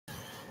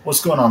What's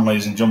going on,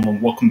 ladies and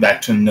gentlemen? Welcome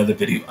back to another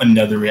video,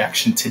 another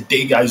reaction.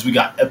 Today, guys, we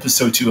got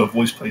episode 2 of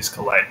Voicepaly's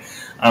Collide.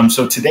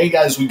 So today,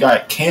 guys, we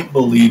got Can't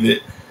Believe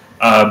It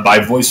by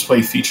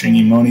Voicepaly featuring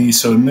Emoni.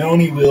 So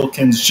Emoni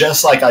Wilkins,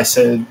 just like I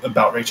said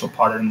about Rachel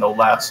Potter in the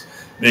last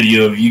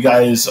video, if you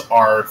guys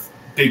are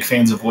big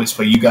fans of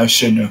Voicepaly, you guys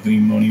should know who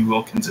Emoni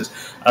Wilkins is.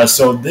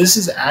 So this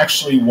is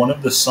actually one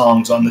of the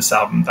songs on this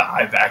album that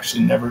I've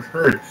actually never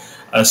heard.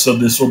 So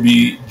this will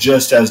be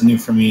just as new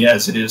for me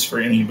as it is for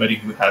anybody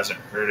who hasn't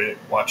heard it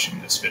watching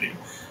this video.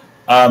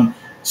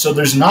 So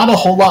there's not a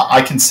whole lot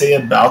I can say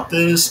about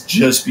this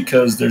just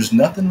because there's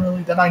nothing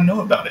really that I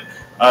know about it.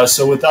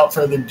 So without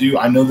further ado,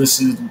 I know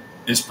this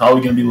is probably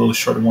going to be a little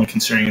shorter one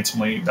considering it's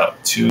only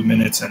about 2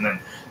 minutes and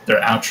then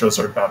their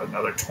outros are about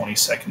another 20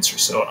 seconds or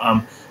so.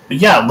 But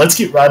yeah, let's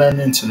get right on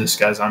into this,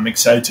 guys. I'm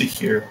excited to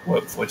hear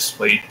what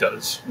Voicepaly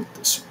does with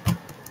this one.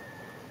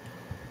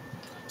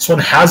 This one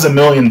has 1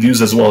 million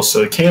views as well,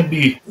 so it can't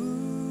be.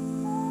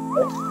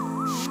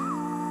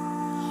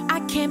 I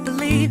can't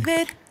believe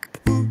it.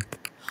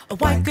 A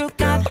white girl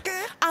got,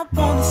 I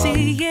wanna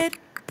see it.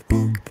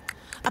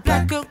 A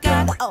black girl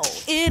got, oh,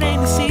 it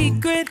ain't a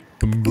secret.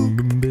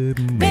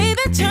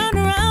 Baby, turn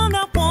around,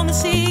 I wanna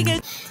see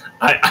it.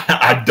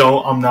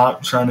 I'm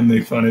not trying to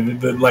make fun of it,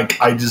 but like,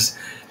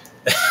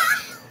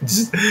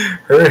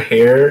 her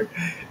hair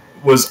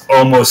was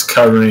almost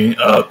covering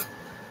up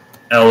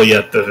Ellie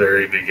at the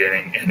very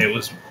beginning, and it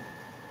was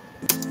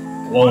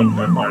blowing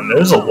my mind.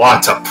 There's a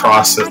lot to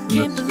process in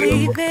this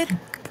video. It.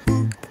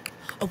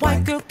 A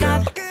white girl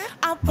got,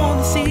 I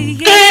wanna see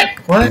it.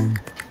 What?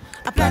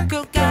 A black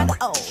girl got,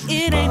 oh,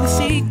 it ain't a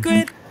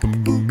secret.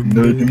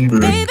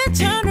 Baby,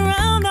 turn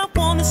around, I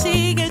wanna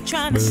see it.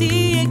 Trying to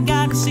see it,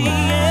 gotta see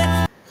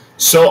it.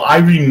 So I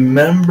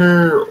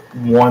remember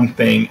one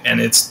thing,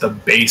 and it's the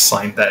bass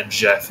line that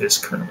Jeff is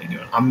currently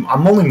doing.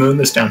 I'm only moving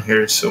this down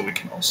here so we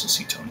can also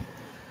see Tony.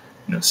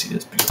 See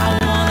this beautiful. I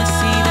wanna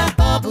see that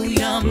bubble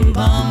yum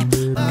bum,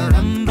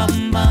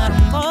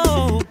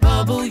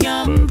 bubble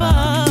yum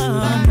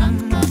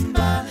bum.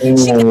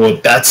 Oh,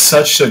 that's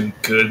such a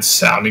good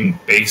sounding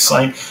bass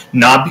line.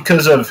 Not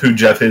because of who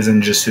Jeff is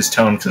and just his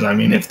tone, because I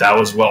mean, if that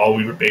was all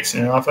we were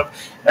basing it off of,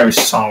 every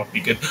song would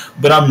be good.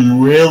 But I'm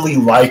really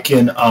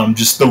liking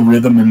just the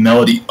rhythm and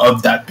melody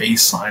of that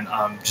bass line.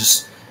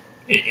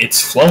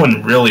 It's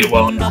flowing really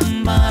well.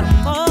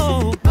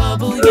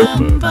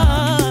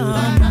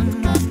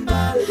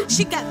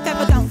 She got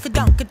that dunk,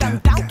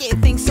 it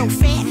things so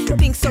fat,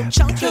 things so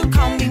chunky.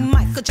 Call me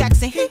Michael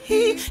Jackson,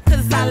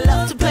 cause I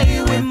love to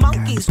play with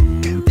monkeys.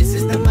 This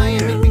is the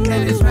Miami thing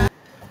that is right.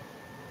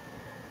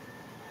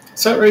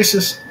 Is that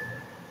racist?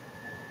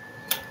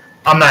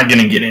 I'm not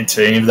gonna get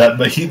into any of that,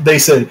 but they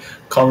said,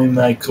 call me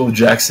Michael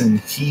Jackson,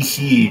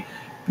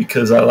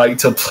 because I like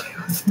to play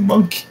with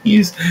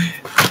monkeys.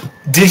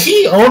 Did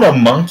he own a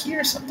monkey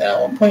or something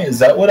at one point? Is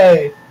that what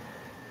I...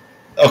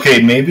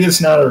 Okay, maybe it's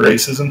not a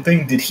racism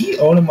thing. Did he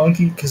own a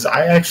monkey? Because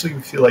I actually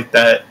feel like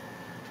that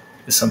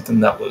is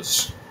something that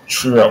was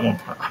true at one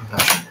point. I'm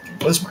not sure.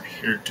 What's my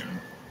hair doing?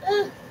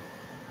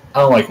 I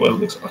don't like what it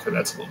looks like. Okay,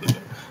 that's a little bit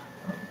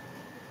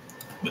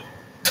better.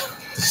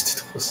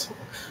 What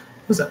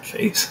was that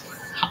face?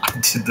 I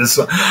did this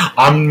one.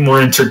 I'm more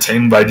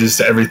entertained by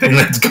just everything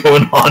that's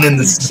going on in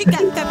this. She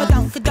got that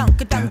dunk,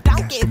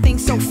 it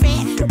things so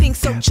fat, things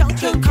so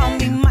chunky. Call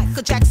me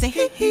Michael Jackson,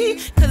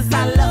 cause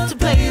I love to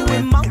play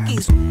with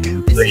monkeys.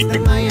 This is the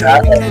Miami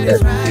that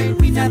is right.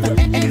 We never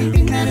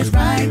anything that is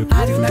right.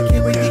 I do not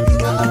care where you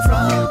are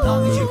from,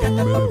 long as you got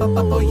that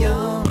bubble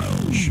yum.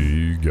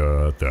 She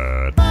got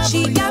that.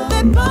 She got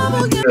that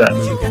bubble yum.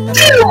 She got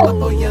that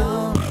bubble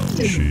yum.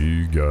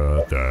 She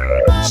got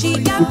that. She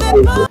got that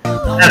bubble.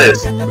 That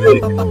is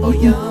bubble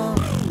yum.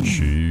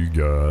 She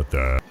got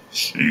that.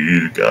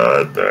 She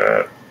got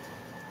that.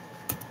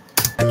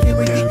 I can't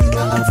wait to you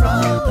are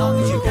from, long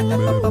as you got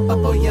that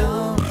bubble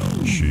yum.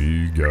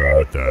 She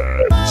got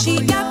that.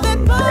 She got that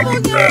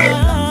bubble yum.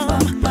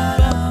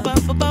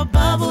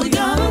 Bubble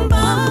yum.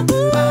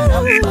 Now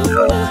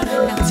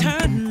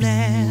turn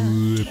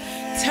left,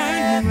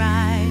 turn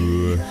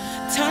right,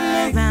 turn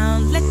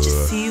around. Let you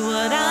see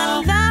what I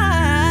like.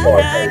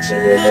 She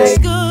looks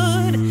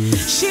good.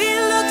 She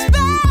looks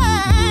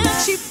bad.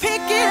 She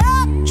pick it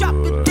up, drop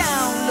it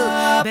down,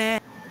 look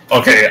bad.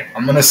 Okay,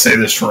 I'm gonna say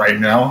this right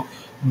now,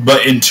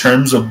 but in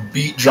terms of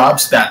beat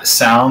drops that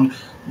sound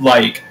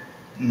like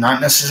not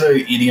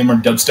necessarily EDM or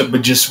dubstep,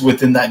 but just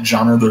within that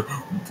genre,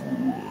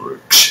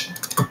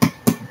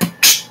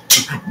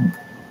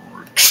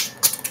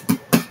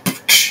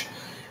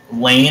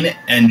 Lane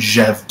and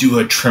Jeff do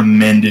a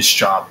tremendous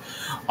job.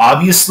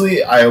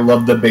 Obviously, I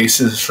love the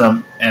basses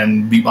from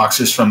and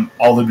beatboxers from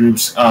all the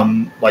groups,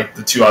 like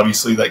the two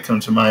obviously that come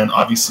to mind,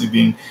 obviously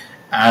being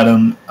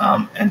Adam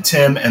and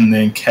Tim, and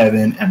then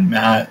Kevin and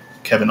Matt,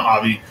 Kevin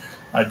Avi,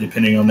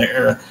 depending on their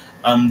era.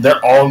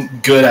 They're all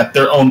good at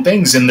their own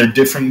things in their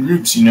different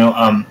groups, you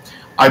know.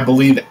 I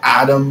believe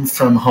Adam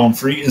from Home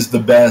Free is the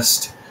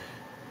best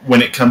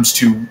when it comes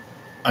to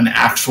an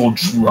actual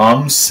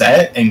drum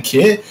set and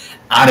kit.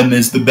 Adam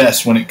is the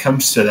best when it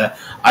comes to that.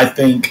 I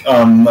think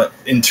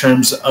in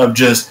terms of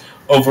just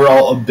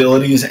overall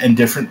abilities and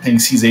different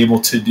things he's able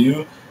to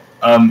do,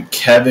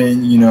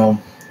 Kevin,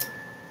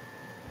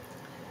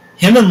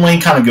 him and Lane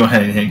kind of go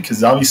hand in hand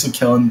because obviously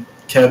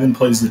Kevin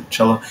plays the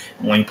cello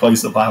and Lane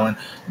plays the violin.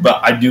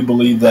 But I do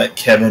believe that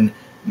Kevin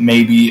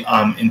maybe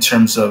in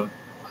terms of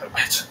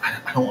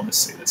I don't want to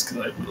say this because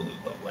I really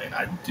love Lane.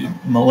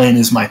 Lane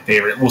is my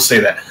favorite. We'll say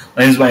that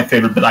Lane is my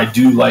favorite, but I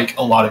do like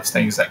a lot of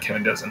things that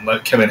Kevin does, and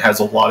Kevin has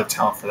a lot of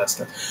talent for that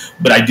stuff.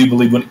 But I do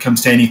believe when it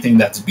comes to anything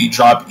that's beat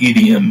drop,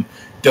 EDM,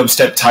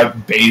 dubstep type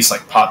bass,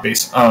 like pop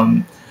bass,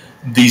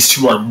 these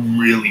two are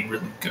really,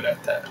 really good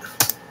at that.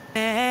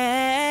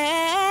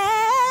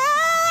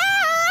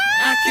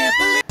 I can't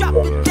believe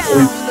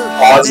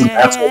Pause and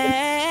that's what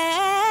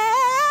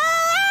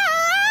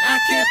I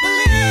can't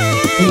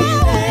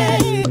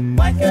believe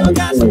white girl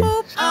got some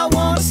hope. I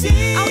wanna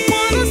see.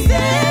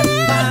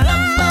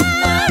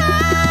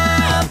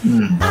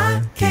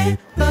 I can't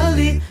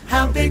believe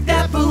how big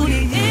that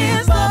booty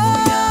is.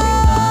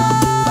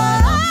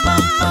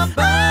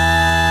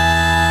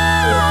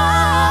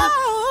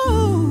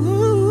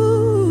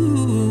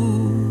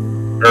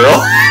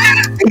 Earl?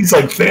 He's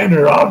like, fan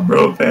her off,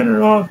 bro. Fan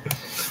her off.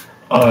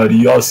 Do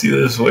y'all see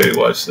this? Wait,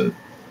 watch this.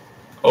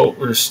 Oh,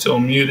 we're still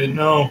muted.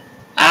 No.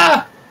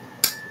 Ah!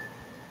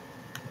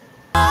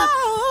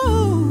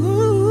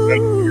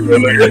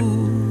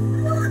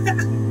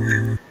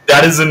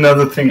 That is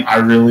another thing I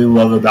really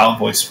love about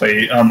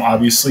Voicepaly.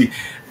 Obviously,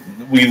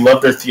 we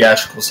love their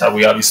theatrical side.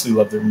 We obviously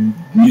love their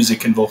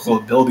music and vocal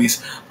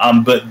abilities.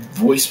 But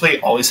Voicepaly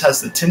always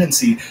has the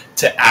tendency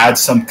to add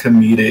some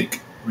comedic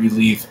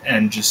relief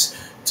and just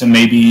to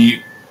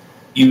maybe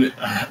even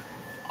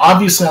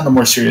obviously on the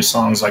more serious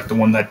songs like the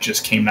one that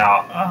just came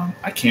out,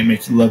 I Can't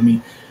Make You Love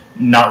Me,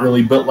 not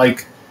really, but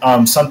like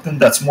something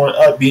that's more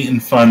upbeat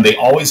and fun. They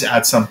always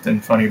add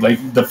something funny.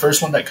 Like the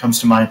first one that comes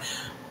to mind,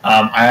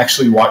 I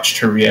actually watched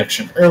her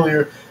reaction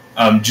earlier.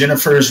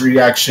 Jennifer's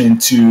reaction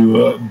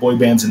to boy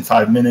bands in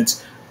 5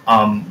 minutes.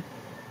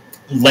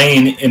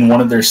 Lane, in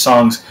one of their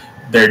songs,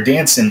 they're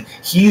dancing.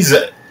 He's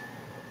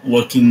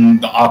looking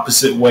the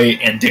opposite way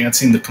and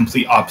dancing the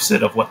complete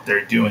opposite of what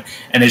they're doing.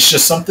 And it's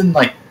just something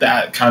like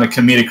that kind of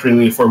comedic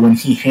relief, or when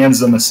he hands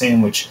them a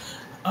sandwich,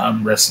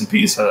 rest in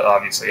peace,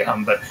 obviously,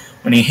 but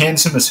when he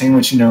hands him a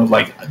sandwich,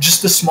 like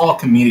just the small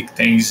comedic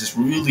things is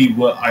really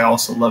what I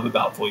also love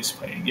about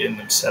Voicepaly and getting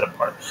them set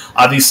apart.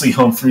 Obviously,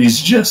 Home Free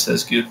is just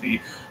as goofy.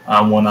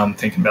 When I'm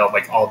thinking about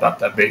like All About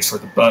That Bass or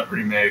the Butt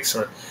remix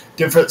or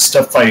different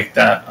stuff like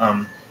that.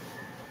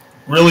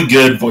 Really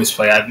good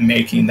Voicepaly at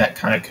making that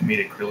kind of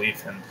comedic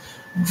relief and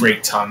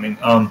great timing.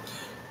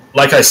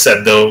 Like I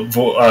said though,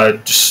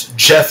 just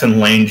Jeff and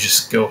Lane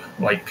just go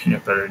like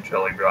peanut butter and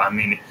jelly, bro. I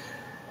mean,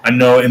 I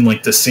know in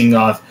like the sing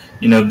off,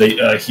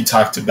 he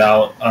talked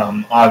about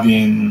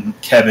Avi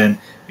and Kevin.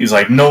 He's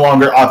like, no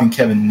longer Avi and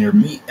Kevin, they're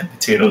meat and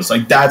potatoes.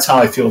 Like that's how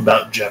I feel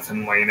about Jeff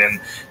and Lane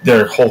and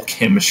their whole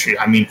chemistry.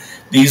 I mean,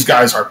 these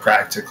guys are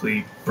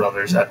practically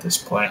brothers at this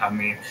point. I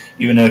mean,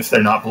 even if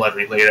they're not blood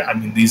related, I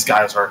mean these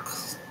guys are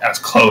as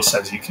close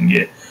as you can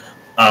get.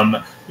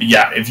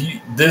 Yeah, if you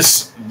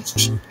this.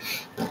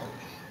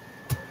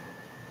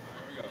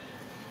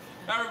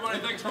 Hi everybody,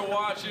 thanks for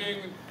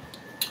watching.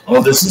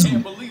 Oh, this is. I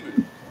can't believe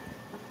it.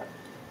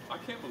 I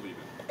can't believe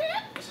it.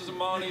 This is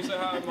Emoni. Say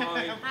hi,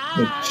 Emoni.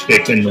 The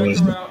chicken noise.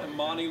 Check her out,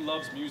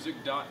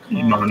 EmoniLovesMusic.com.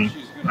 Emoni.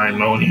 She's going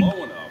to be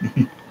blowing up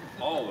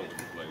all over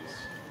the place.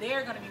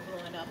 They're going to be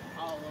blowing up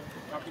all over.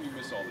 How can you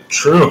miss all this?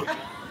 True.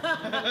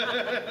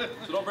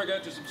 So don't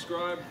forget to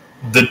subscribe.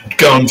 The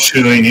gum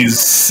chewing is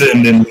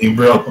sending me,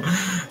 bro.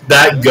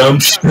 That gum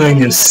chewing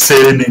is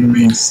sending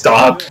me.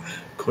 Stop.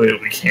 Quit.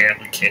 We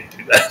can't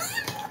do that.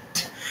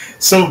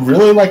 So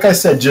really, like I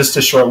said, just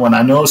a short one.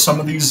 I know some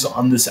of these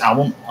on this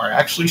album are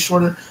actually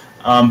shorter,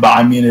 but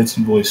I mean, it's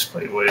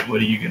Voicepaly.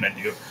 What are you going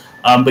to do?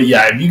 But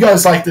yeah, if you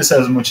guys like this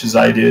as much as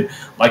I did,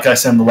 like I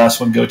said in the last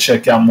one, go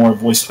check out more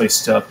Voicepaly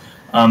stuff.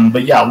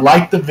 But yeah,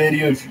 like the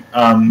video. If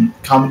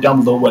comment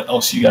down below what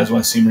else you guys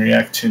want to see me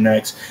react to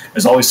next.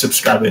 As always,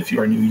 subscribe if you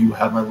are new. You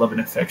have my love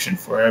and affection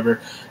forever.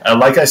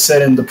 Like I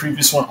said in the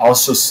previous one,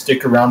 also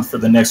stick around for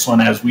the next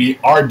one as we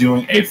are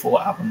doing a full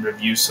album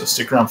review. So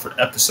stick around for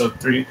episode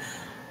 3.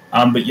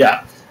 But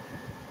yeah,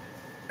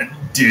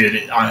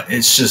 dude,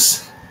 it's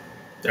just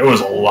there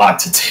was a lot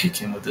to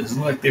take in with this. It's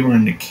like they were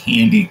in the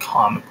candy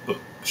comic book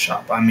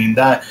shop. I mean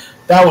that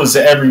was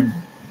every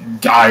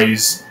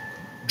guy's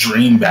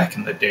dream back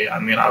in the day. I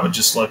mean, I would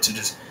just love to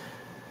just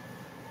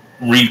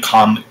read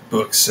comic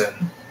books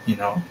and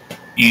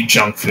eat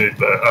junk food,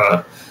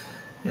 but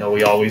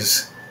we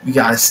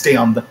gotta stay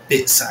on the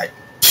fit side.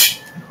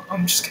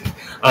 I'm just kidding.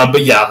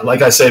 But yeah,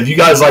 like I said, if you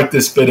guys like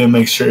this video,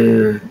 make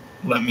sure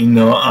let me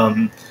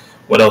know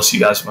what else you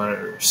guys want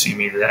to see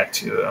me react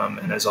to.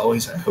 And as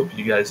always, I hope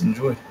you guys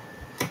enjoyed.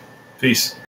 Peace.